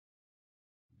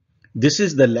This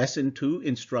is the Lesson 2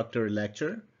 instructor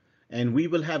lecture, and we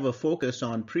will have a focus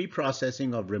on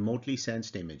pre-processing of remotely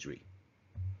sensed imagery.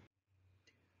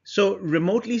 So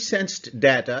remotely sensed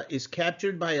data is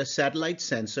captured by a satellite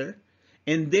sensor,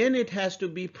 and then it has to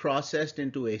be processed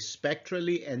into a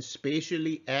spectrally and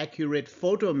spatially accurate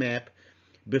photo map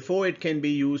before it can be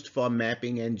used for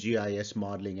mapping and GIS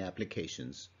modeling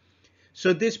applications.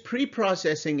 So this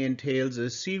pre-processing entails a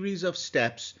series of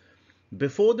steps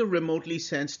before the remotely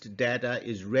sensed data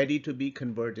is ready to be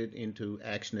converted into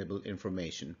actionable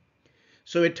information.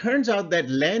 So it turns out that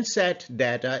Landsat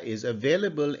data is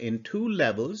available in two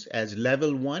levels as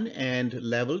level 1 and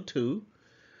level 2.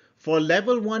 For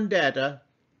level 1 data,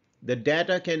 the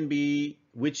data can be,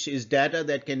 which is data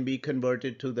that can be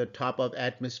converted to the top of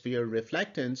atmosphere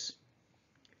reflectance,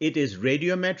 it is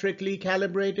radiometrically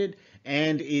calibrated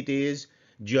and it is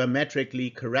geometrically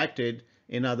corrected.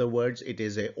 In other words, it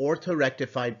is an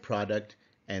orthorectified product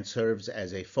and serves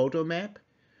as a photo map.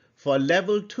 For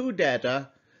level 2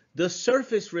 data, the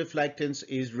surface reflectance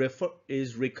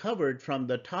is recovered from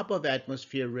the top of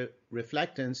atmosphere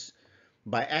reflectance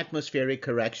by atmospheric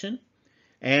correction.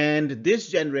 And this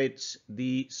generates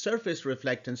the surface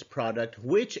reflectance product,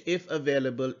 which, if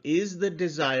available, is the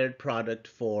desired product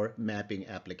for mapping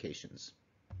applications.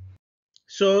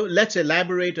 So let's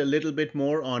elaborate a little bit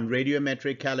more on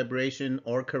radiometric calibration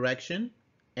or correction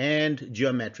and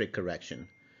geometric correction.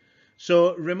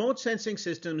 So remote sensing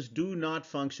systems do not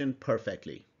function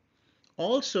perfectly.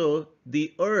 Also,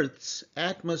 the Earth's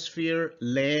atmosphere,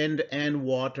 land, and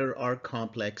water are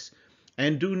complex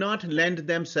and do not lend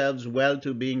themselves well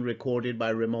to being recorded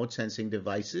by remote sensing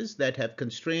devices that have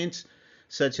constraints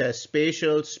such as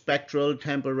spatial, spectral,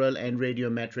 temporal, and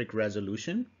radiometric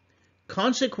resolution.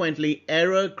 Consequently,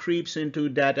 error creeps into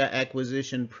data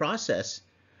acquisition process,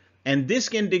 and this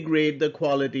can degrade the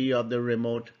quality of the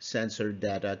remote sensor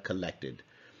data collected.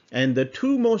 And the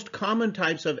two most common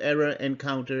types of error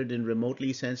encountered in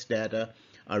remotely sensed data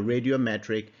are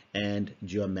radiometric and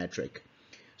geometric.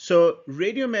 So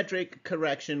radiometric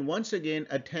correction once again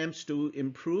attempts to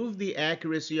improve the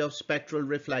accuracy of spectral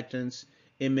reflectance,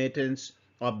 emittance,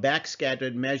 or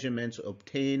backscattered measurements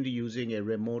obtained using a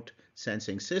remote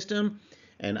sensing system.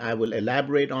 And I will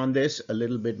elaborate on this a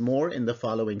little bit more in the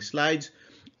following slides.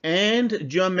 And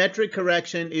geometric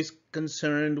correction is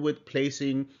concerned with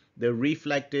placing the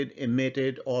reflected,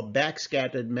 emitted, or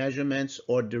backscattered measurements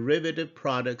or derivative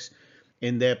products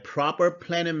in their proper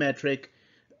planimetric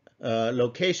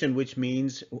location, which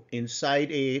means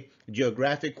inside a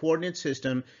geographic coordinate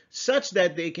system, such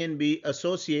that they can be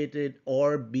associated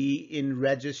or be in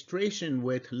registration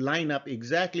with, line up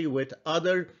exactly with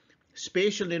other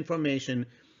spatial information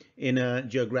in a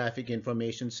geographic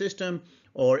information system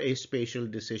or a spatial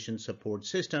decision support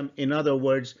system. In other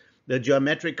words, the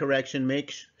geometric correction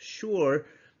makes sure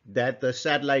that the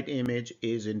satellite image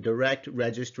is in direct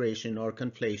registration or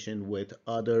conflation with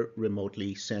other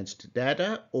remotely sensed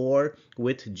data or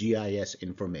with GIS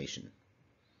information.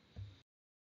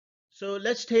 So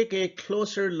let's take a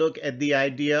closer look at the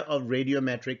idea of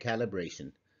radiometric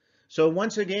calibration. So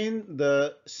once again,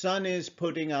 the sun is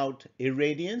putting out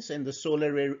irradiance, and the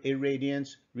solar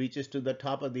irradiance reaches to the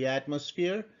top of the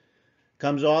atmosphere,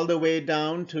 comes all the way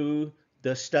down to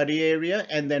the study area,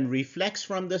 and then reflects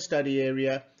from the study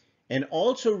area and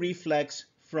also reflects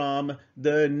from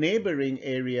the neighboring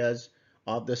areas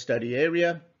of the study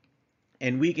area.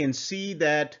 And we can see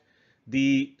that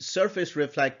the surface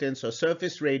reflectance or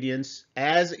surface radiance,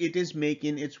 as it is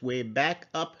making its way back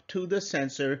up to the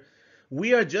sensor,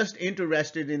 we are just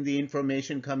interested in the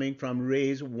information coming from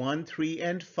rays 1, 3,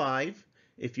 and 5,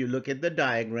 if you look at the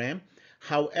diagram.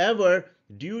 However,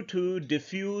 due to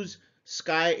diffuse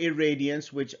sky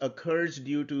irradiance, which occurs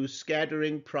due to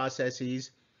scattering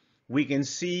processes, we can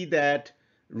see that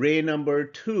ray number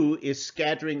 2 is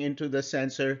scattering into the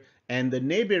sensor, and the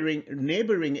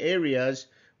neighboring areas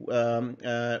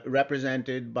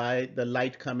represented by the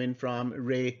light coming from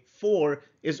ray 4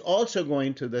 is also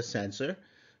going to the sensor.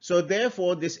 So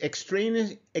therefore, this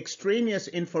extraneous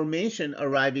information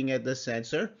arriving at the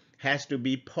sensor has to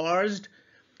be parsed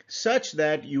such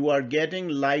that you are getting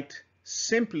light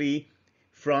simply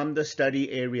from the study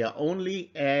area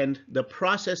only, and the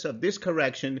process of this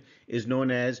correction is known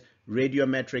as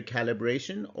radiometric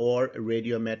calibration or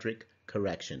radiometric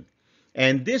correction.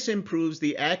 And this improves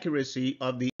the accuracy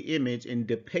of the image in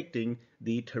depicting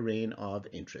the terrain of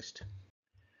interest.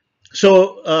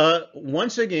 So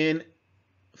once again,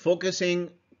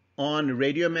 focusing on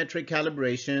radiometric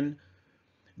calibration,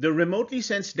 the remotely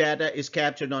sensed data is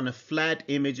captured on a flat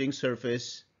imaging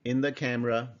surface in the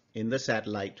camera, in the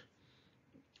satellite,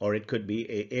 or it could be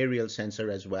an aerial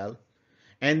sensor as well.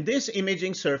 And this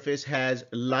imaging surface has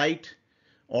light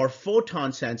or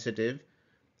photon sensitive.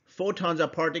 Photons are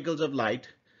particles of light.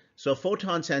 So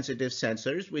photon sensitive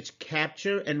sensors which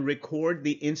capture and record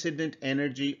the incident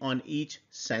energy on each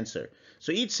sensor.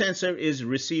 So each sensor is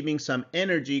receiving some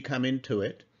energy come into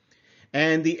it.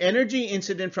 And the energy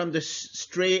incident from the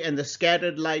stray and the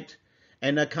scattered light,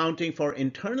 and accounting for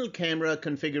internal camera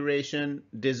configuration,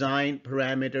 design,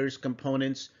 parameters,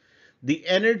 components, the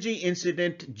energy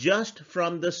incident just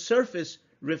from the surface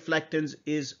reflectance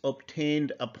is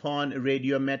obtained upon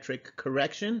radiometric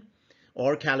correction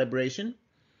or calibration.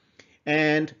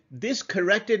 And this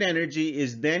corrected energy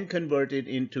is then converted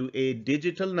into a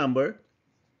digital number,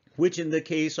 which in the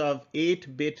case of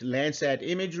 8-bit Landsat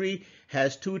imagery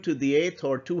has 2 to the 8th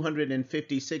or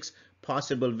 256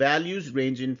 possible values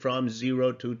ranging from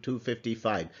 0 to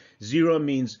 255. 0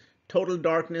 means total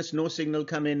darkness, no signal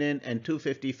coming in, and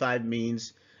 255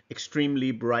 means extremely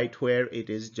bright, where it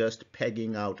is just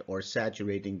pegging out or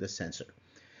saturating the sensor.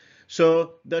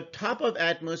 So the top of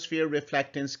atmosphere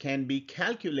reflectance can be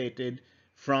calculated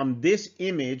from this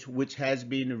image, which has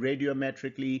been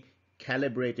radiometrically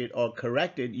calibrated or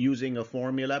corrected using a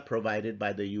formula provided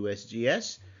by the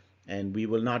USGS. And we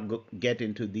will not get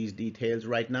into these details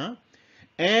right now.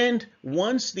 And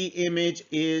once the image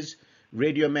is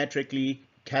radiometrically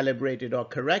calibrated or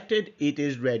corrected, it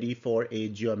is ready for a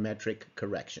geometric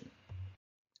correction.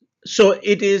 So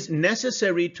it is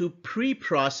necessary to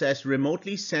pre-process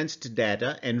remotely sensed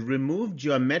data and remove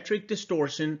geometric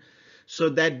distortion so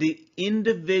that the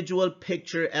individual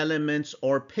picture elements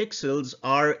or pixels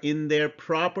are in their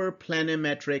proper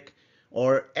planimetric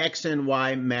or X and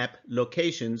Y map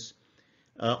locations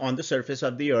on the surface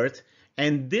of the Earth.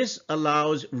 And this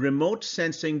allows remote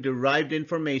sensing derived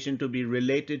information to be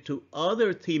related to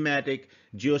other thematic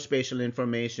geospatial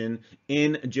information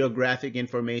in geographic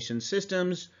information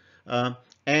systems.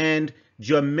 And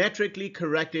geometrically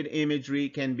corrected imagery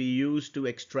can be used to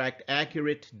extract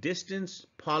accurate distance,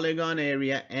 polygon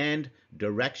area, and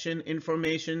direction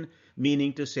information,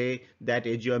 meaning to say that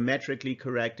a geometrically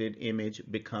corrected image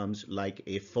becomes like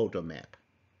a photo map.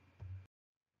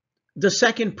 The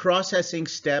second processing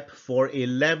step for a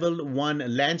level 1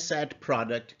 Landsat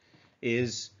product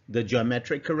is the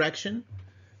geometric correction.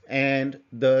 And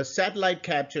the satellite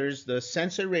captures the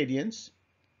sensor radiance,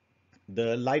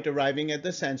 the light arriving at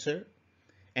the sensor,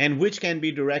 and which can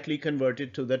be directly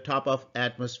converted to the top of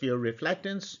atmosphere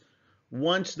reflectance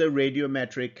once the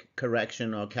radiometric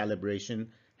correction or calibration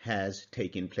has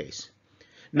taken place.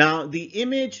 Now, the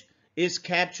image is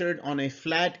captured on a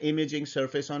flat imaging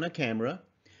surface on a camera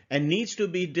and needs to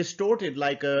be distorted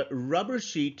like a rubber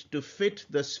sheet to fit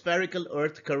the spherical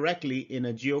Earth correctly in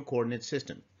a geocoordinate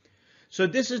system. So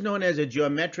this is known as a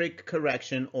geometric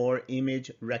correction or image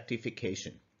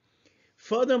rectification.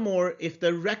 Furthermore, if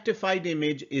the rectified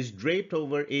image is draped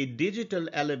over a digital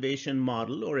elevation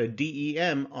model or a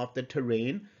DEM of the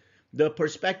terrain, the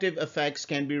perspective effects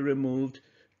can be removed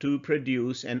to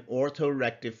produce an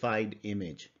orthorectified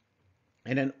image.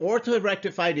 And an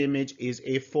orthorectified image is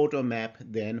a photo map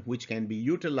then, which can be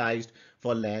utilized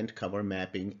for land cover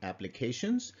mapping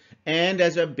applications and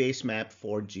as a base map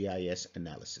for GIS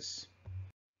analysis.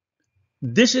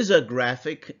 This is a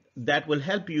graphic that will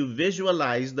help you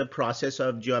visualize the process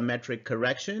of geometric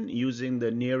correction using the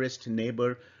nearest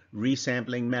neighbor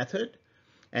resampling method,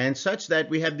 and such that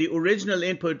we have the original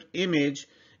input image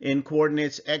in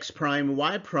coordinates x prime,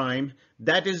 y prime,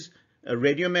 that is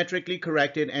radiometrically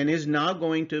corrected and is now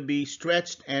going to be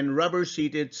stretched and rubber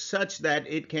sheeted such that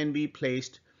it can be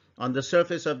placed on the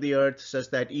surface of the Earth such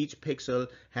that each pixel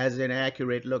has an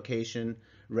accurate location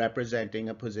representing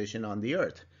a position on the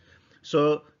Earth.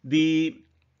 So the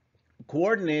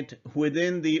coordinate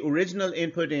within the original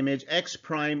input image x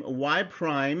prime, y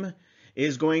prime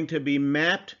is going to be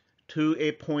mapped to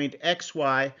a point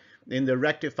xy in the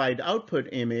rectified output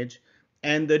image,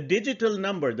 and the digital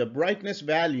number, the brightness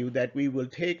value that we will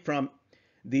take from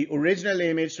the original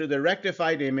image to the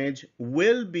rectified image,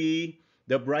 will be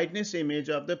the brightness image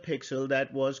of the pixel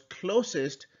that was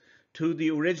closest to the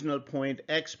original point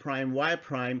x prime, y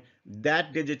prime.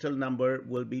 That digital number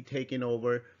will be taken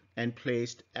over and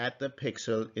placed at the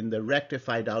pixel in the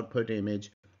rectified output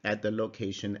image at the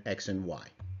location x and y.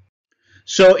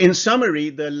 So in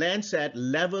summary, the Landsat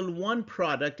Level 1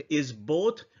 product is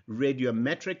both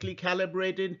radiometrically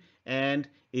calibrated and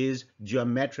is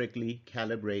geometrically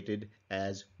calibrated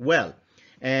as well.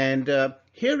 And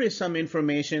here is some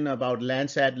information about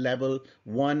Landsat Level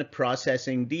 1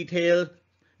 processing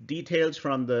details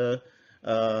from the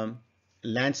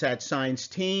Landsat Science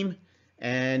team.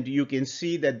 And you can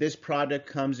see that this product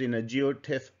comes in a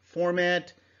GeoTIFF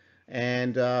format,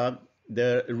 and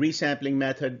The resampling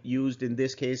method used in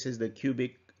this case is the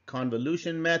cubic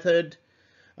convolution method.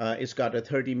 It's got a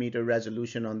 30-meter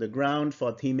resolution on the ground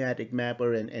for thematic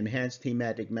mapper and enhanced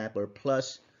thematic mapper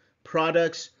plus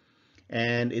products.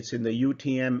 And it's in the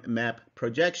UTM map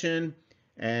projection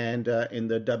and in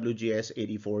the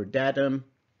WGS84 datum.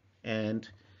 And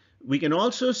we can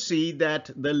also see that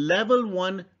the level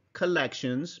 1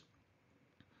 collections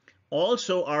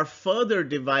also are further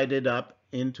divided up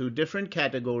into different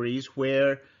categories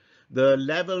where the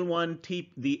level 1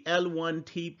 the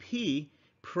L1TP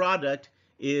product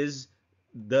is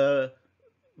the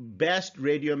best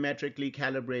radiometrically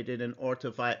calibrated and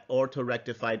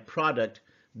orthorectified product,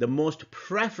 the most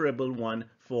preferable one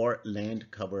for land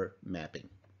cover mapping.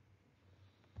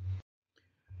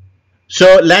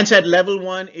 So Landsat level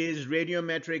 1 is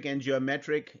radiometric and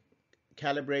geometric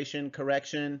calibration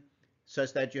correction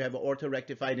such that you have an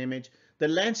orthorectified image. The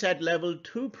Landsat level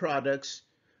 2 products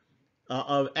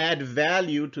add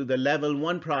value to the level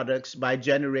 1 products by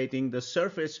generating the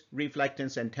surface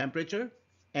reflectance and temperature,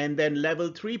 and then level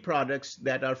 3 products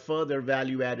that are further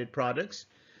value added products,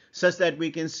 such that we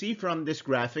can see from this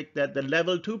graphic that the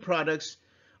level 2 products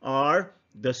are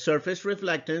the surface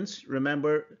reflectance.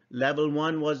 Remember, level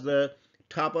 1 was the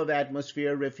top of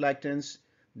atmosphere reflectance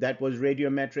that was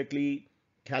radiometrically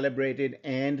calibrated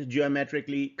and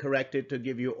geometrically corrected to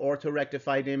give you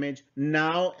orthorectified image.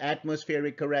 Now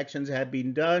atmospheric corrections have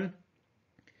been done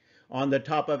on the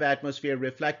top of atmosphere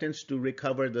reflectance to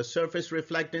recover the surface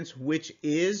reflectance, which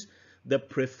is the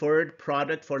preferred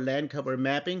product for land cover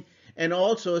mapping. And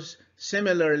also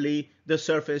similarly, the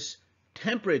surface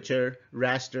temperature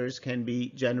rasters can be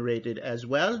generated as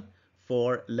well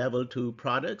for level 2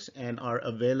 products and are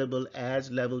available as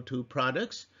level 2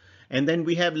 products. And then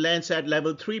we have Landsat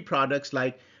level 3 products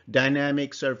like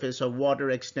dynamic surface of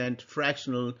water extent,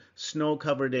 fractional snow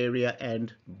covered area,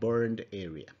 and burned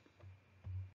area.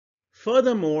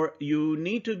 Furthermore, you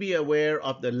need to be aware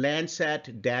of the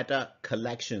Landsat data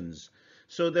collections.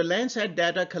 So the Landsat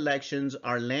data collections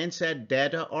are Landsat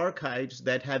data archives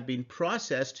that have been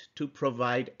processed to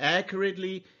provide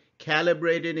accurately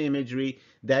calibrated imagery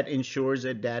that ensures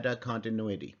a data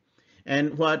continuity.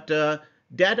 And what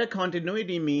data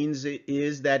continuity means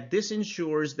is that this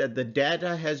ensures that the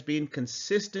data has been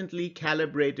consistently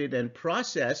calibrated and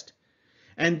processed,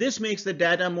 and this makes the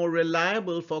data more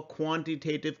reliable for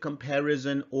quantitative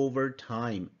comparison over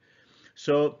time.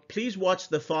 So please watch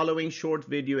the following short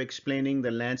video explaining the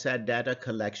Landsat data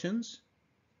collections,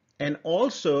 and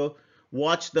also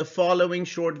watch the following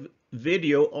short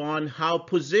video on how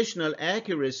positional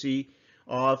accuracy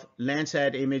of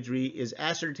Landsat imagery is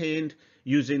ascertained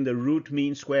using the root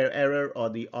mean square error, or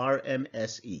the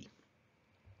RMSE.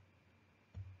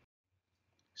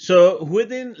 So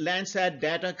within Landsat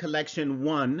data collection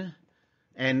 1,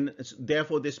 and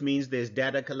therefore this means there's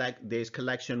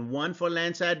collection 1 for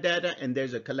Landsat data, and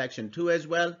there's a collection 2 as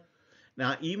well.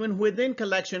 Now even within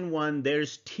collection 1,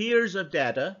 there's tiers of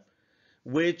data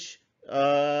which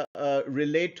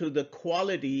relate to the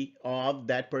quality of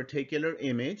that particular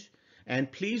image. And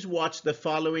please watch the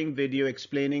following video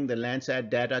explaining the Landsat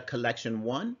data collection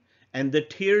 1 and the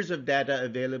tiers of data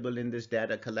available in this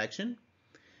data collection.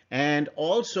 And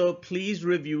also please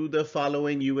review the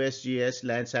following USGS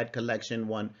Landsat collection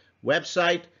 1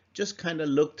 website. Just kind of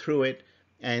look through it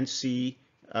and see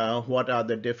what are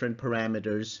the different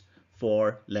parameters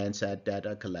for Landsat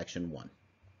data collection 1.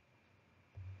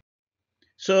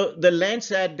 So the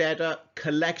Landsat data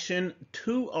collection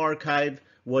 2 archive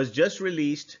was just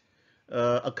released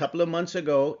a couple of months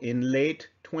ago in late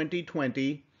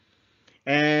 2020,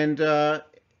 and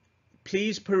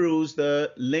please peruse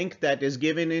the link that is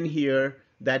given in here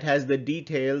that has the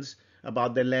details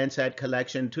about the Landsat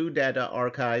collection 2 data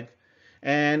archive.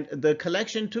 And the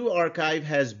collection 2 archive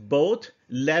has both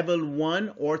level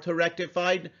 1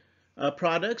 orthorectified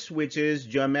products, which is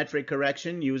geometric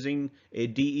correction using a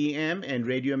DEM and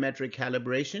radiometric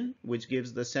calibration, which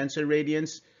gives the sensor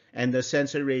radiance, and the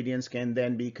sensor radiance can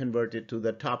then be converted to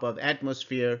the top of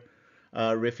atmosphere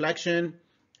reflection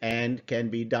and can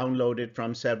be downloaded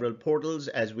from several portals,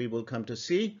 as we will come to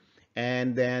see.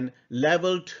 And then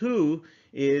level 2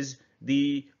 is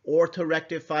the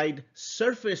orthorectified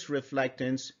surface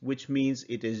reflectance, which means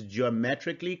it is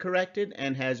geometrically corrected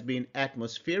and has been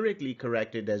atmospherically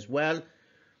corrected as well,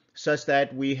 such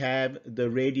that we have the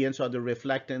radiance or the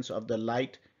reflectance of the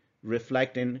light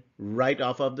reflecting right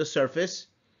off of the surface.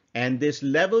 And this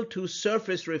level 2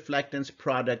 surface reflectance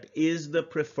product is the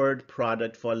preferred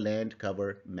product for land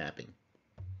cover mapping.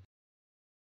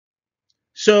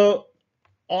 So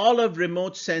all of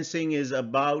remote sensing is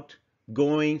about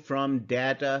going from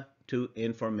data to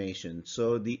information.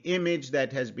 So the image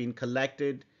that has been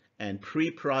collected and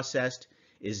pre-processed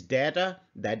is data.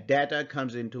 That data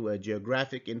comes into a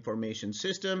geographic information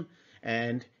system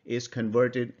and is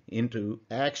converted into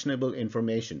actionable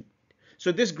information.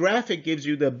 So this graphic gives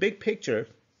you the big picture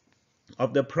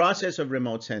of the process of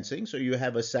remote sensing. So you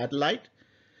have a satellite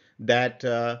that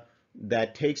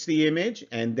that takes the image,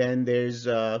 and then there's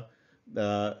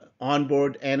the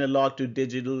onboard analog to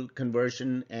digital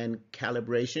conversion and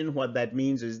calibration. What that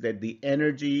means is that the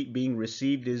energy being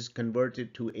received is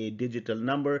converted to a digital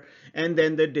number, and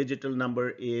then the digital number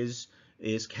is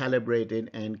calibrated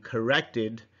and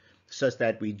corrected such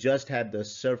that we just have the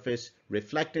surface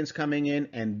reflectance coming in,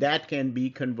 and that can be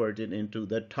converted into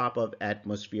the top of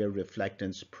atmosphere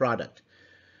reflectance product.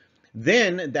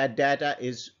 Then that data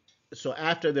is, so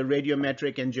after the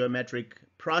radiometric and geometric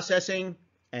processing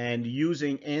and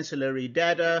using ancillary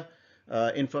data,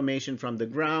 information from the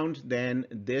ground, then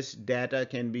this data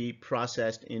can be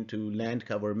processed into land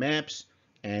cover maps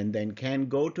and then can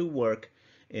go to work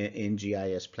in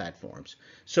GIS platforms.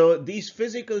 So these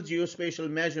physical geospatial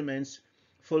measurements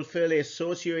fulfill a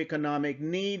socioeconomic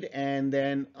need and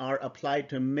then are applied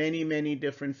to many, many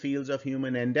different fields of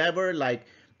human endeavor, like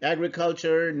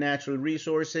agriculture, natural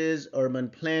resources, urban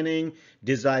planning,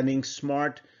 designing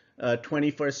smart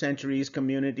 21st centuries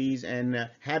communities and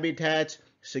habitats,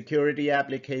 security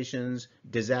applications,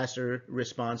 disaster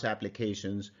response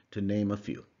applications, to name a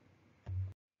few.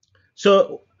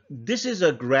 So this is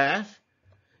a graph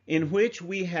in which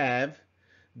we have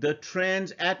the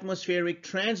atmospheric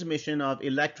transmission of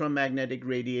electromagnetic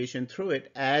radiation through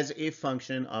it as a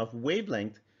function of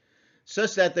wavelength,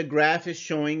 such that the graph is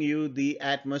showing you the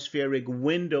atmospheric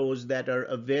windows that are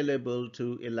available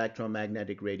to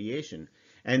electromagnetic radiation.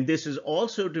 And this is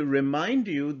also to remind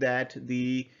you that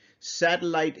the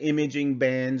satellite imaging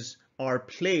bands are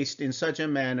placed in such a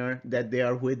manner that they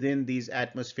are within these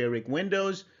atmospheric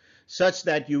windows, such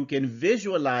that you can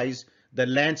visualize the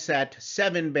Landsat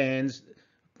 7 bands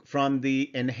from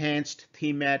the Enhanced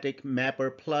Thematic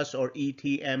Mapper Plus or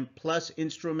ETM Plus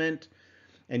instrument.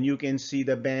 And you can see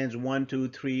the bands 1, 2,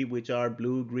 3, which are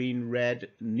blue, green, red.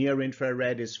 Near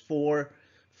infrared is 4.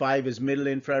 5 is middle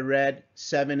infrared.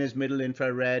 7 is middle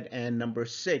infrared. And number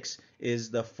 6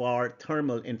 is the far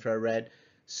thermal infrared.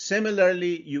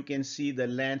 Similarly, you can see the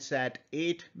Landsat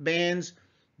 8 bands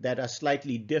that are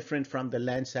slightly different from the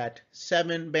Landsat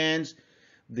 7 bands.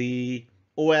 The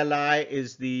OLI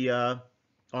is the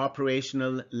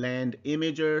operational land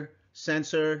imager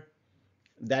sensor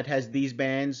that has these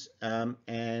bands,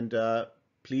 and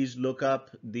please look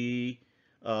up the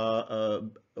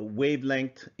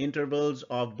wavelength intervals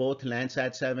of both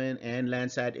Landsat 7 and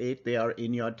Landsat 8. They are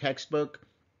in your textbook.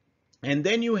 And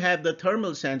then you have the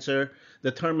thermal sensor,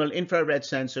 the thermal infrared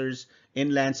sensors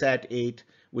in Landsat 8,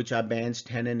 which are bands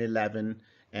 10 and 11,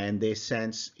 and they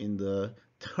sense in the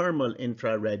thermal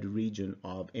infrared region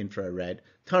of infrared.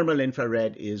 Thermal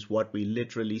infrared is what we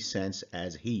literally sense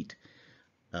as heat.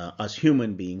 Us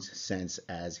human beings sense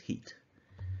as heat.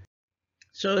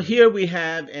 So here we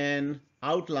have an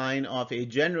outline of a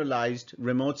generalized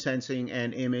remote sensing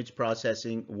and image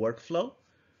processing workflow.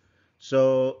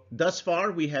 So thus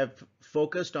far we have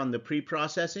focused on the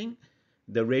pre-processing,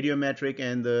 the radiometric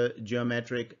and the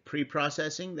geometric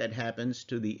pre-processing that happens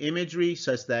to the imagery,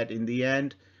 such that in the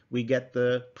end we get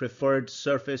the preferred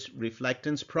surface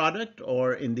reflectance product,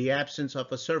 or in the absence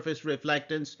of a surface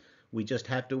reflectance, we just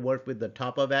have to work with the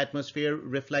top of atmosphere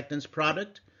reflectance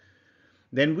product.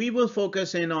 Then we will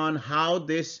focus in on how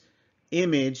this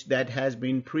image that has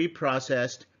been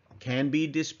pre-processed can be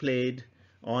displayed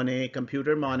on a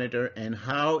computer monitor and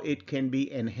how it can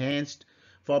be enhanced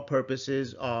for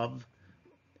purposes of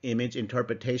image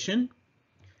interpretation.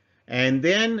 And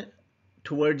then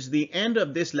towards the end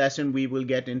of this lesson, we will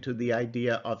get into the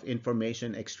idea of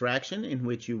information extraction, in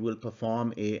which you will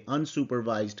perform a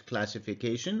unsupervised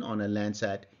classification on a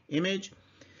Landsat image.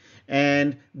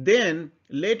 And then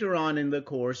later on in the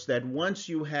course, that once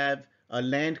you have a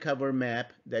land cover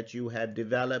map that you have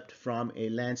developed from a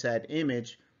Landsat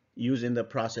image using the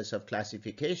process of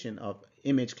classification, of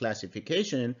image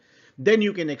classification, then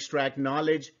you can extract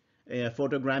knowledge,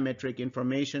 photogrammetric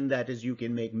information. That is, you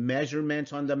can make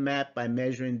measurements on the map by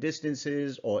measuring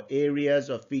distances or areas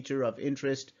of feature of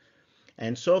interest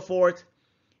and so forth.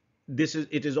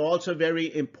 It is also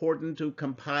very important to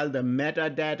compile the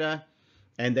metadata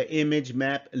and the image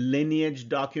map lineage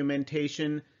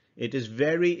documentation. It is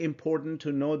very important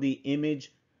to know the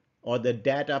image or the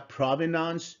data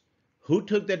provenance. Who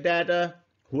took the data?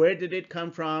 Where did it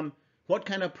come from? What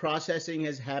kind of processing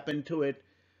has happened to it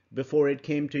before it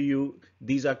came to you?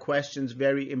 These are questions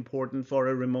very important for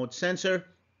a remote sensor.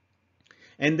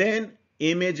 And then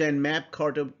image and map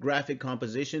cartographic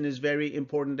composition is very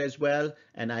important as well.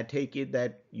 And I take it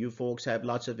that you folks have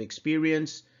lots of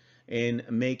experience in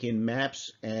making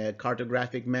maps,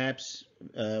 cartographic maps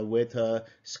with a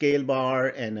scale bar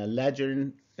and a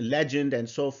legend and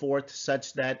so forth,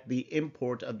 such that the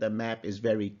import of the map is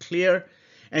very clear.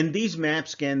 And these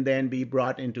maps can then be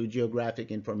brought into geographic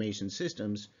information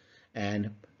systems,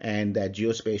 and that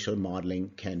geospatial modeling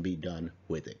can be done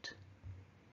with it.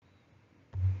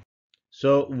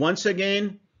 So once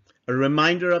again, a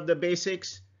reminder of the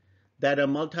basics, that a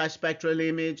multispectral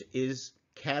image is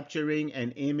capturing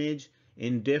an image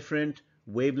in different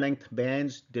wavelength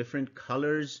bands, different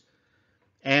colors,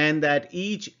 and that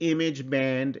each image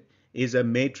band is a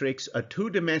matrix, a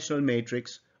two-dimensional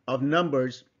matrix of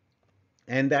numbers,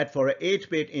 and that for an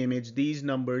 8-bit image, these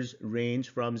numbers range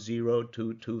from 0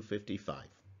 to 255.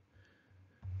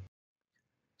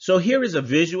 So here is a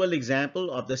visual example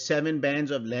of the 7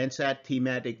 bands of Landsat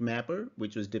thematic mapper,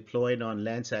 which was deployed on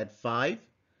Landsat 5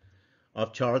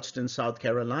 of Charleston, South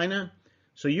Carolina.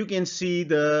 So you can see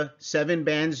the 7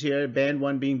 bands here, band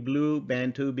 1 being blue,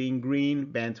 band 2 being green,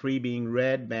 band 3 being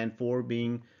red, band 4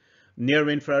 being near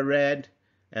infrared,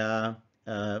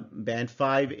 band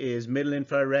 5 is middle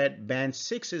infrared, band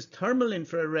 6 is thermal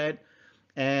infrared,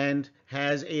 and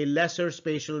has a lesser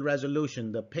spatial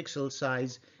resolution. The pixel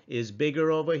size is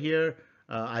bigger over here.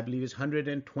 I believe it's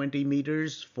 120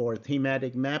 meters for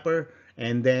thematic mapper.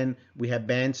 And then we have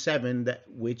band 7,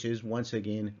 which is once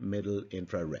again middle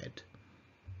infrared.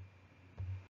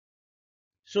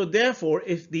 So therefore,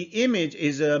 if the image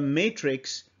is a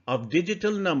matrix of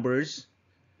digital numbers,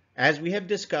 as we have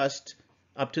discussed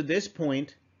up to this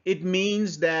point, it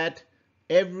means that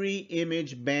every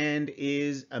image band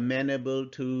is amenable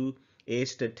to a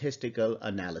statistical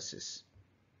analysis.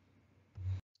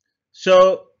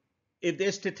 So if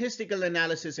there's statistical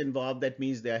analysis involved, that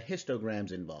means there are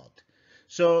histograms involved.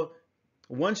 So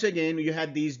once again, you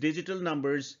have these digital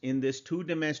numbers in this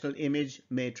two-dimensional image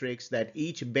matrix that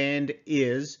each band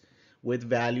is with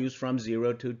values from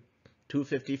 0 to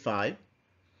 255.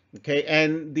 Okay,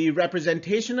 and the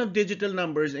representation of digital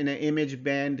numbers in an image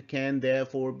band can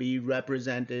therefore be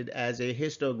represented as a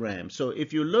histogram. So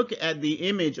if you look at the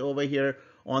image over here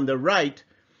on the right,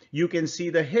 you can see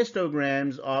the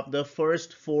histograms of the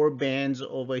first 4 bands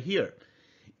over here.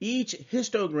 Each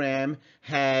histogram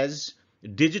has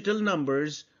digital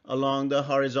numbers along the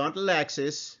horizontal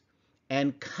axis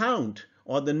and count,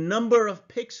 or the number of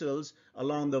pixels,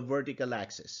 along the vertical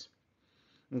axis.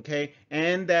 Okay,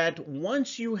 and that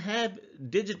once you have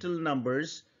digital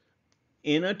numbers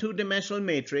in a two-dimensional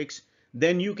matrix,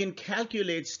 then you can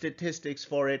calculate statistics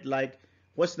for it, like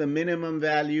what's the minimum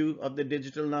value of the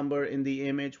digital number in the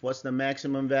image, what's the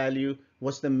maximum value,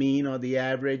 what's the mean or the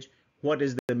average, what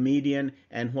is the median,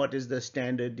 and what is the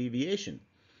standard deviation.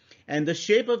 And the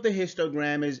shape of the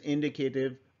histogram is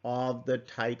indicative of the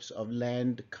types of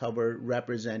land cover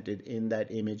represented in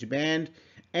that image band,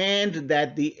 and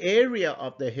that the area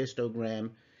of the histogram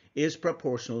is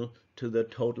proportional to the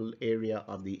total area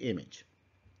of the image.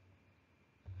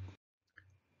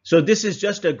 So this is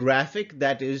just a graphic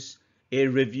that is a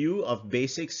review of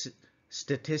basic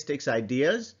statistics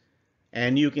ideas.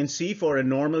 And you can see for a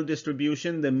normal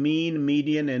distribution, the mean,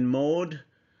 median, and mode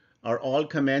are all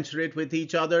commensurate with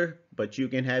each other, but you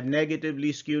can have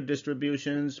negatively skewed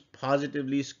distributions,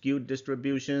 positively skewed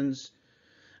distributions,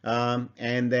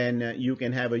 and then you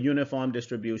can have a uniform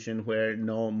distribution where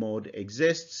no mode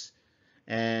exists.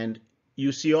 And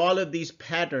you see all of these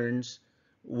patterns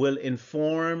will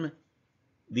inform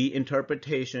the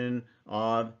interpretation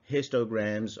of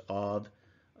histograms of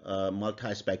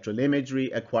multispectral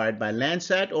imagery acquired by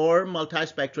Landsat or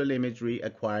multispectral imagery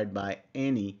acquired by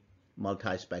any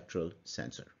multispectral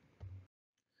sensor.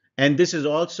 And this is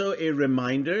also a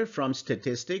reminder from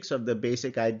statistics of the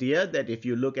basic idea that if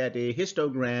you look at a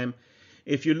histogram,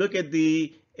 if you look at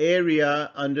the area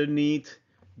underneath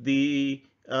the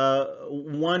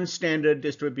one standard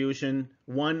distribution,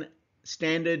 one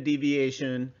standard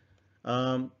deviation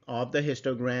of the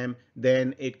histogram,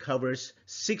 then it covers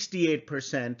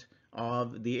 68%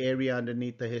 of the area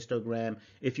underneath the histogram.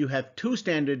 If you have 2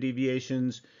 standard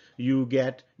deviations, you're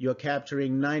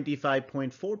capturing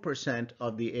 95.4%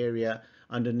 of the area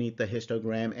underneath the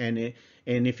histogram. And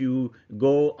if you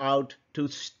go out to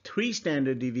 3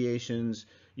 standard deviations,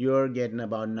 you're getting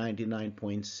about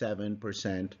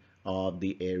 99.7% of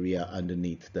the area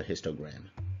underneath the histogram.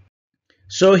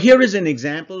 So here is an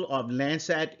example of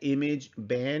Landsat image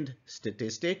band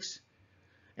statistics.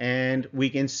 And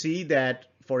we can see that,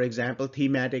 for example,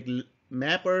 thematic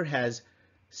mapper has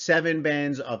 7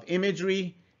 bands of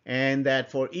imagery, and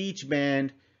that for each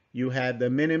band you have the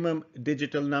minimum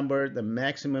digital number, the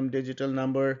maximum digital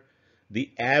number,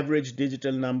 the average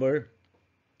digital number,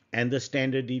 and the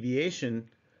standard deviation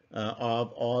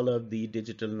of all of the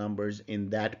digital numbers in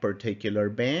that particular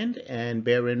band. And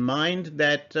bear in mind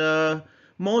that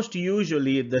most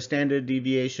usually the standard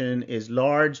deviation is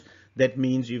large. That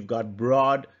means you've got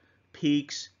broad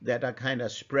peaks that are kind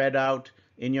of spread out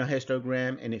in your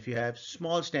histogram. And if you have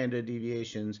small standard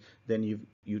deviations, then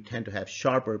you tend to have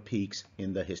sharper peaks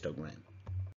in the histogram.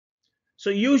 So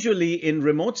usually in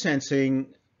remote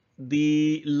sensing,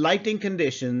 the lighting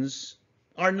conditions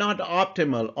are not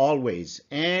optimal always,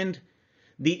 and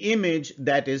the image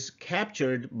that is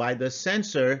captured by the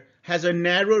sensor has a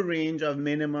narrow range of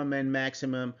minimum and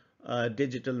maximum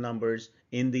digital numbers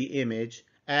in the image,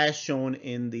 as shown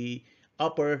in the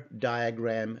upper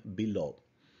diagram below.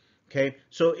 Okay,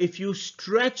 so if you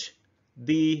stretch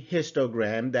the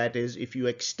histogram, that is, if you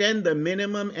extend the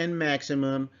minimum and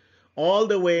maximum all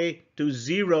the way to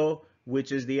 0,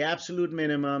 which is the absolute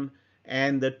minimum,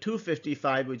 and the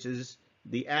 255, which is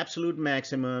the absolute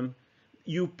maximum,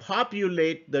 you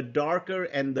populate the darker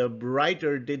and the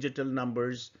brighter digital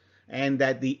numbers, and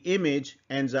that the image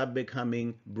ends up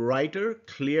becoming brighter,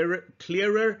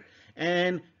 clearer,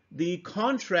 and the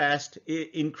contrast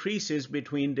increases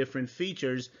between different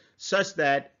features such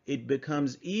that it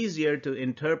becomes easier to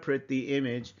interpret the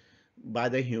image by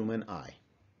the human eye.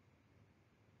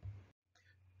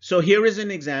 So here is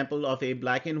an example of a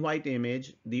black and white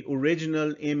image, the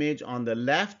original image on the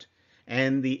left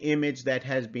and the image that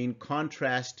has been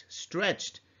contrast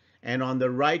stretched. And on the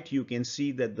right, you can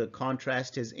see that the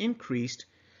contrast is increased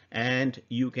and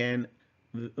you can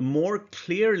more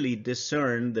clearly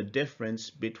discern the difference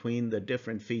between the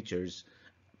different features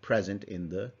present in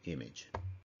the image.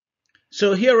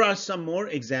 So here are some more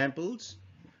examples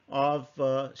of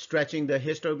stretching the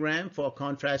histogram for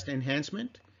contrast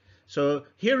enhancement. So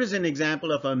here is an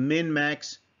example of a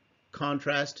min-max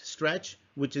contrast stretch,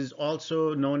 which is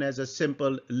also known as a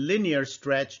simple linear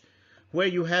stretch, where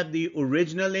you have the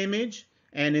original image,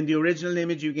 and in the original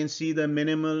image you can see the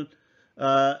minimal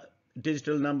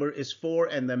digital number is 4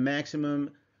 and the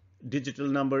maximum digital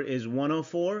number is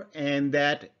 104, and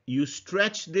that you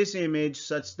stretch this image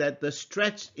such that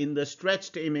in the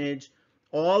stretched image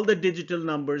all the digital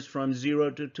numbers from 0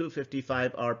 to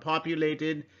 255 are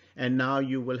populated, and now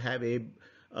you will have a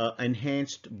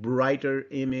enhanced, brighter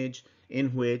image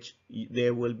in which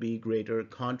there will be greater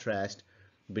contrast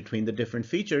between the different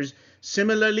features.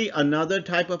 Similarly, another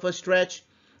type of a stretch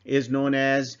is known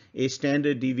as a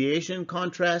standard deviation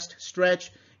contrast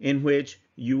stretch, in which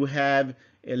you have,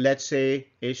 let's say,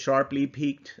 a sharply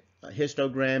peaked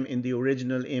histogram in the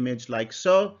original image like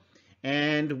so,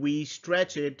 and we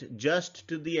stretch it just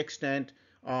to the extent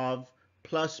of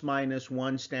plus minus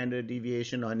 1 standard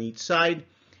deviation on each side,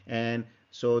 and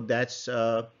so that's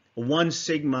 1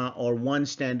 sigma or 1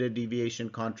 standard deviation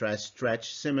contrast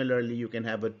stretch. Similarly, you can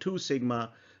have a 2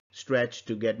 sigma stretch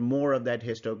to get more of that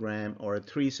histogram, or a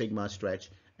 3 sigma stretch,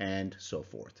 and so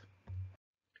forth.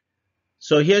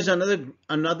 So here's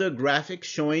another graphic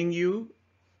showing you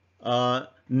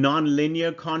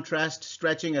nonlinear contrast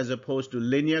stretching as opposed to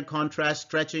linear contrast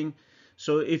stretching.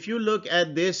 So if you look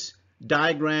at this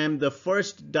diagram, the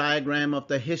first diagram of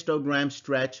the histogram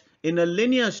stretch, in a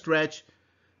linear stretch,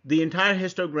 the entire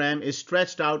histogram is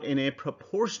stretched out in a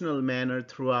proportional manner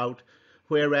throughout,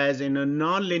 whereas in a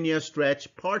nonlinear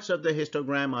stretch, parts of the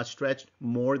histogram are stretched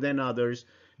more than others,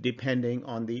 depending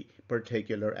on the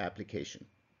particular application.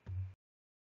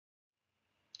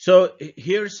 So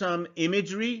here's some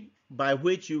imagery by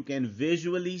which you can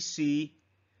visually see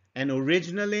an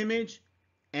original image,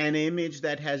 an image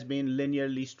that has been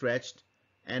linearly stretched,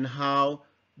 and how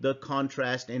the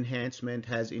contrast enhancement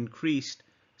has increased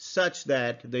such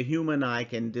that the human eye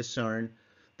can discern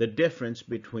the difference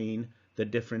between the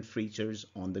different features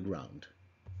on the ground.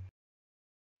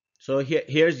 So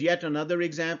here's yet another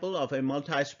example of a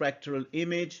multispectral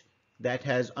image that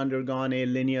has undergone a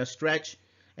linear stretch,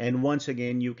 and once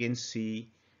again you can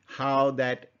see how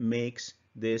that makes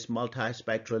this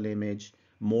multispectral image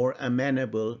more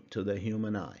amenable to the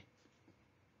human eye.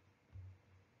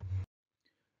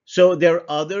 So there are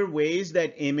other ways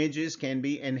that images can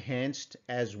be enhanced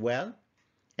as well,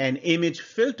 and image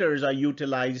filters are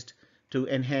utilized to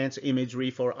enhance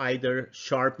imagery for either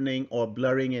sharpening or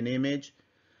blurring an image.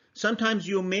 Sometimes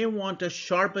you may want to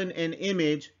sharpen an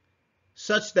image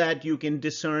such that you can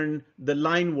discern the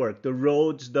line work, the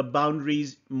roads, the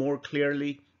boundaries more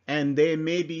clearly, and there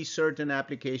may be certain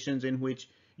applications in which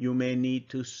you may need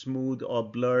to smooth or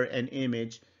blur an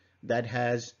image that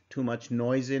has too much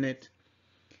noise in it.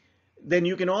 Then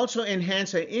you can also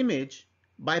enhance an image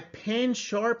by pan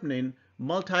sharpening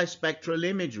multispectral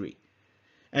imagery.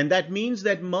 And that means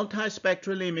that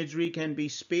multispectral imagery can be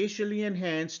spatially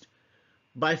enhanced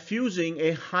by fusing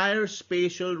a higher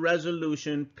spatial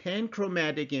resolution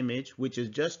panchromatic image, which is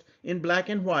just in black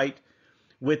and white,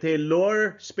 with a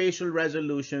lower spatial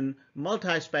resolution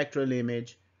multispectral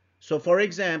image. So for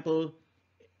example,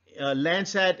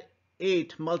 Landsat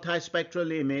 8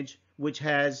 multispectral image, which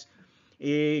has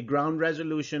a ground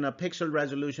resolution, a pixel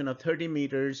resolution of 30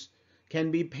 meters, can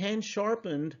be pan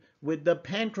sharpened with the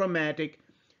panchromatic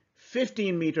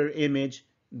 15-meter image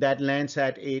that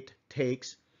Landsat 8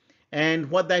 takes. And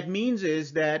what that means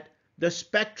is that the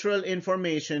spectral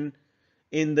information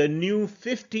in the new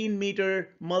 15-meter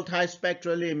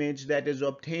multispectral image that is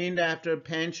obtained after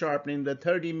pan sharpening the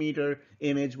 30-meter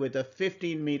image with a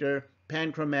 15-meter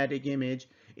panchromatic image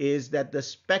is that the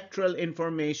spectral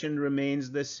information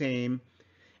remains the same,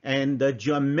 and the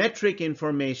geometric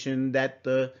information that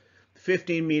the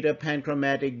 15-meter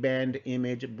panchromatic band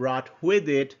image brought with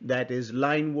it, that is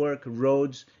line work,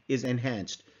 roads, is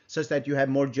enhanced, such that you have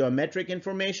more geometric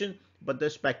information, but the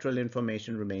spectral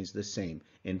information remains the same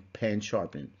in pan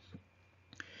sharpening.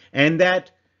 And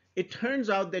that it turns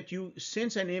out that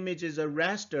since an image is a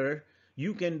raster,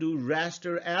 you can do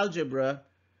raster algebra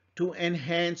to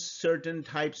enhance certain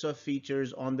types of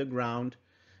features on the ground.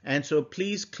 And so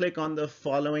please click on the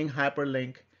following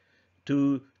hyperlink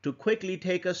to quickly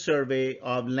take a survey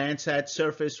of Landsat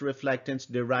surface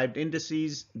reflectance derived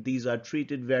indices. These are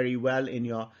treated very well in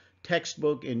your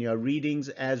textbook, in your readings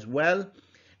as well.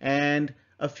 And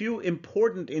a few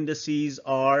important indices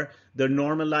are the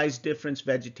normalized difference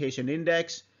vegetation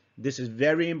index. This is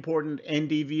very important,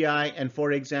 NDVI. And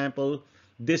for example,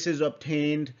 this is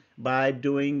obtained by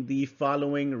doing the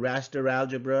following raster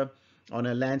algebra on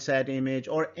a Landsat image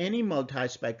or any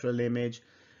multispectral image: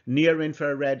 near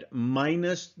infrared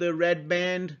minus the red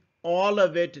band, all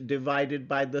of it divided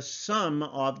by the sum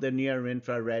of the near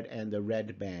infrared and the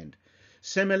red band.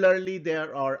 Similarly,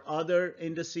 there are other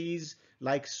indices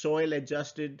like soil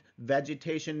adjusted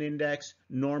vegetation index,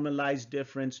 normalized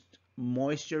difference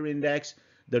moisture index,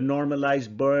 the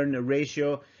normalized burn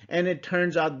ratio, and it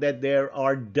turns out that there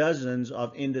are dozens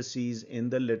of indices in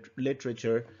the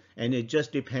literature, and it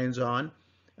just depends on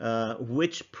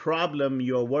which problem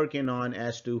you're working on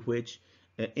as to which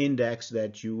index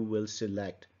that you will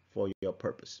select for your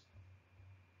purpose.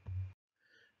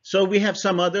 So we have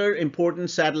some other important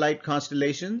satellite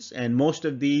constellations, and most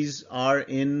of these are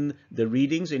in the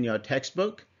readings in your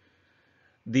textbook.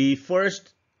 The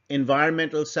first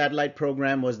environmental satellite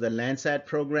program was the Landsat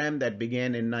program that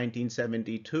began in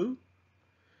 1972.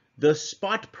 The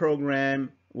SPOT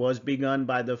program was begun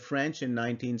by the French in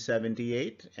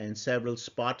 1978, and several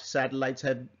SPOT satellites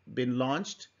have been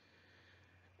launched.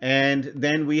 And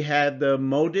then we have the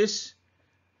MODIS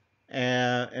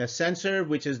a sensor,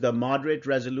 which is the moderate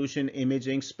resolution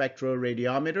imaging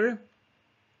spectroradiometer,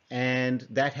 and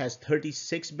that has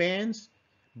 36 bands,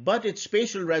 but its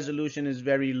spatial resolution is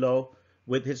very low,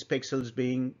 with its pixels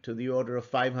being to the order of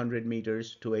 500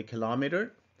 meters to a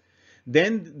kilometer.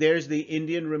 Then there's the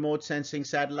Indian remote sensing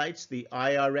satellites, the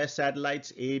IRS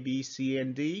satellites A, B, C,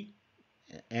 and D,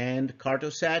 and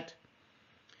Cartosat.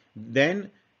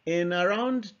 Then in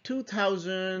around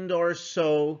 2000 or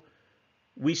so,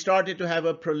 we started to have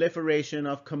a proliferation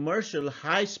of commercial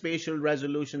high spatial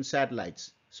resolution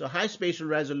satellites. So high spatial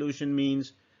resolution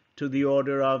means to the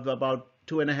order of about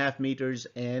 2.5 meters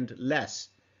and less.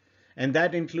 And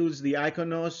that includes the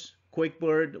Iconos,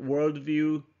 QuickBird,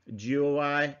 WorldView,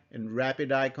 GeoEye, and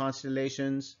RapidEye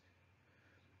constellations.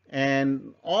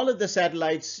 And all of the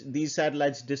satellites, these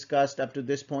satellites discussed up to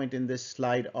this point in this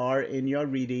slide, are in your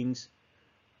readings,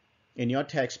 in your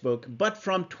textbook. But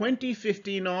from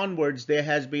 2015 onwards, there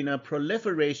has been a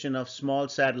proliferation of small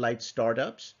satellite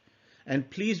startups. And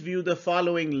please view the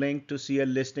following link to see a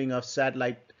listing of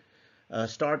satellite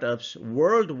startups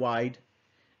worldwide.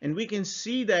 And we can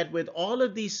see that with all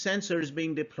of these sensors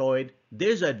being deployed,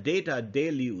 there's a data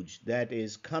deluge that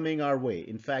is coming our way.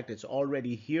 In fact, it's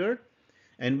already here.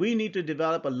 And we need to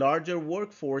develop a larger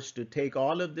workforce to take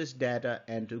all of this data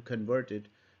and to convert it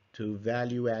to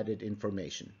value-added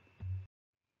information.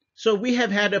 So we have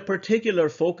had a particular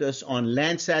focus on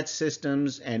Landsat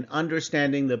systems and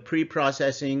understanding the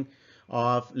pre-processing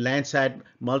of Landsat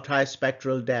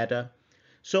multispectral data.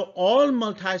 So all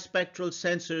multispectral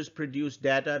sensors produce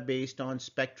data based on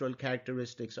spectral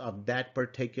characteristics of that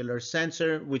particular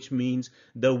sensor, which means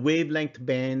the wavelength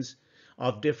bands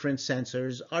of different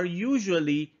sensors are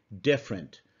usually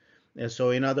different. And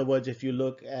so in other words, if you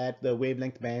look at the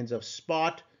wavelength bands of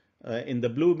SPOT, in the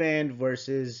blue band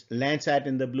versus Landsat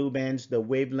in the blue bands, the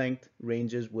wavelength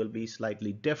ranges will be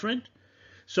slightly different.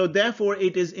 So therefore,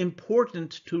 it is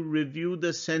important to review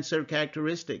the sensor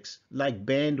characteristics like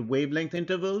band wavelength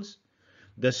intervals,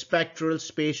 the spectral,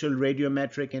 spatial,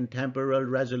 radiometric, and temporal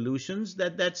resolutions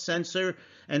that that sensor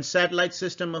and satellite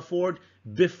system afford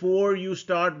before you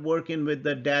start working with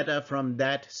the data from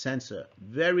that sensor.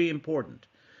 Very important.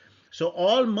 So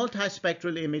all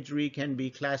multispectral imagery can be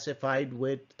classified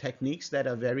with techniques that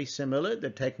are very similar. The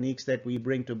techniques that we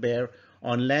bring to bear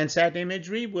on Landsat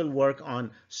imagery will work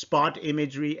on spot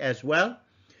imagery as well.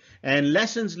 And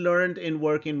lessons learned in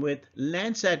working with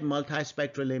Landsat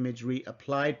multispectral imagery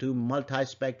apply to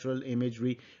multispectral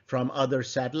imagery from other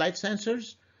satellite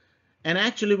sensors, and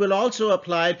actually will also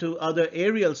apply to other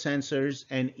aerial sensors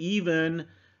and even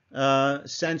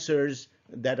sensors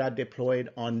that are deployed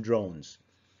on drones.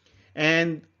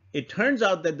 And it turns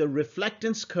out that the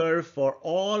reflectance curve for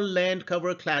all land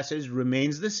cover classes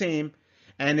remains the same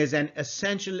and is an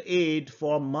essential aid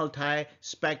for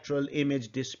multispectral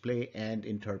image display and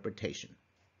interpretation.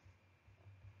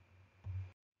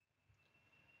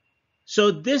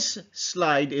 So this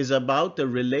slide is about the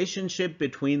relationship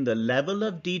between the level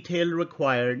of detail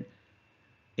required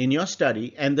in your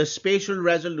study and the spatial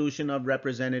resolution of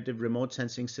representative remote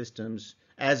sensing systems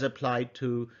as applied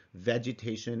to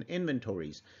vegetation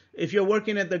inventories. If you're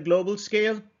working at the global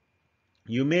scale,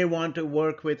 you may want to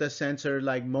work with a sensor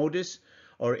like MODIS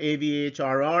or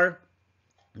AVHRR,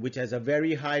 which has a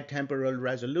very high temporal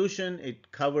resolution.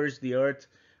 It covers the Earth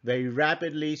very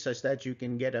rapidly such that you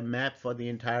can get a map for the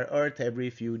entire Earth every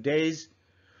few days.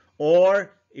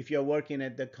 Or if you're working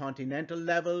at the continental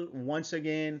level, once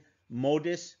again,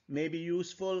 MODIS may be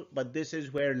useful, but this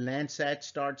is where Landsat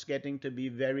starts getting to be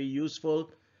very useful.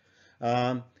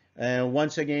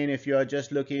 Once again, if you're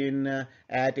just looking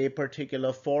at a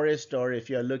particular forest, or if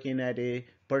you're looking at a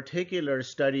particular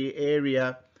study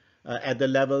area at the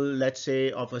level, let's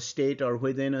say, of a state or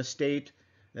within a state,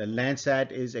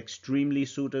 Landsat is extremely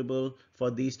suitable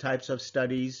for these types of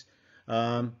studies.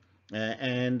 If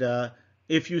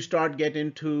you start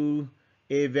getting to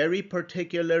a very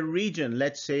particular region,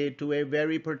 let's say to a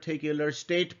very particular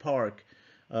state park,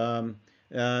 then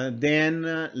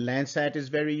Landsat is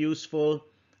very useful.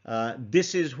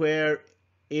 This is where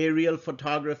aerial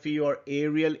photography or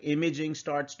aerial imaging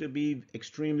starts to be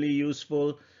extremely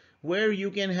useful, where you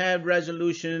can have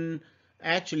resolution.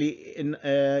 Actually,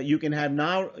 you can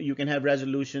have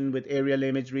resolution with aerial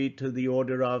imagery to the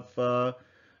order of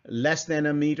less than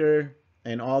a meter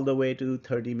and all the way to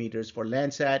 30 meters for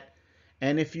Landsat.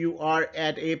 And if you are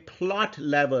at a plot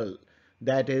level,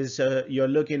 that is, you're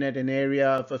looking at an area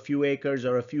of a few acres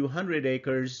or a few hundred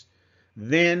acres,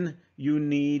 then you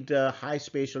need high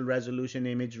spatial resolution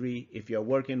imagery. If you're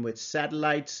working with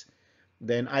satellites,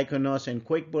 then Iconos and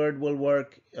QuickBird will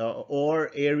work,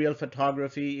 or aerial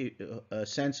photography,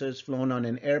 sensors flown on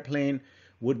an airplane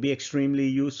would be extremely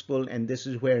useful. And this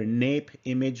is where NAPE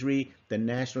imagery, the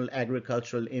National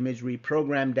Agricultural Imagery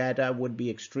Program data, would be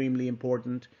extremely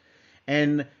important.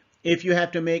 And if you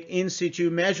have to make in situ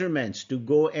measurements to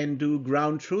go and do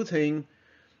ground truthing,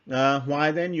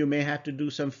 why then you may have to do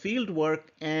some field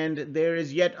work, and there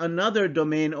is yet another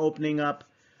domain opening up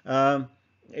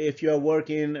if you're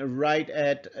working right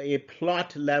at a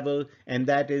plot level, and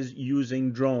that is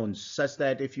using drones, such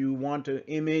that if you want to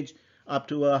image up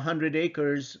to 100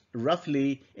 acres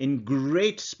roughly in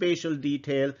great spatial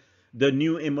detail, the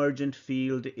new emergent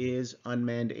field is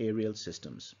unmanned aerial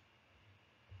systems.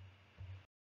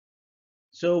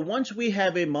 So once we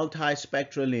have a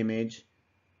multispectral image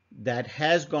that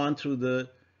has gone through the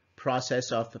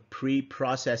process of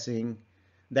pre-processing,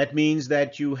 that means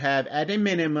that you have at a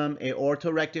minimum a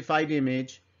orthorectified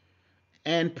image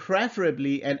and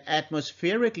preferably an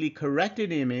atmospherically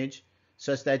corrected image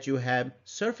such that you have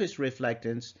surface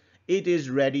reflectance, it is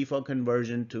ready for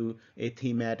conversion to a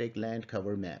thematic land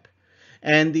cover map.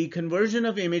 And the conversion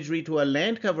of imagery to a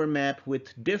land cover map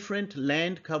with different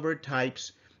land cover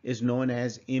types is known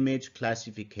as image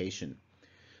classification.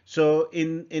 So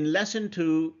in lesson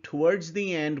 2, towards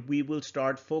the end, we will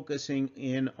start focusing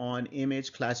in on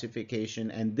image classification,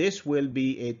 and this will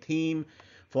be a theme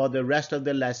for the rest of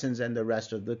the lessons and the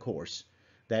rest of the course.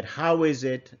 That how is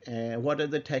it, what are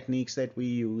the techniques that we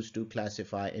use to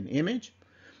classify an image?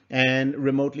 And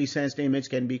remotely sensed image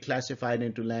can be classified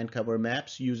into land cover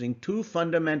maps using two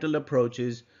fundamental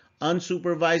approaches: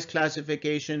 unsupervised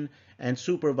classification and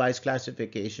supervised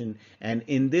classification. And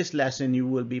in this lesson, you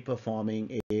will be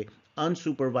performing a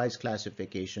unsupervised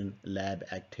classification lab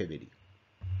activity.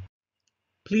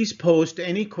 Please post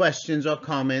any questions or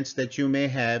comments that you may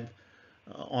have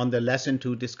on the lesson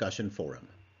 2 discussion forum.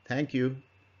 Thank you.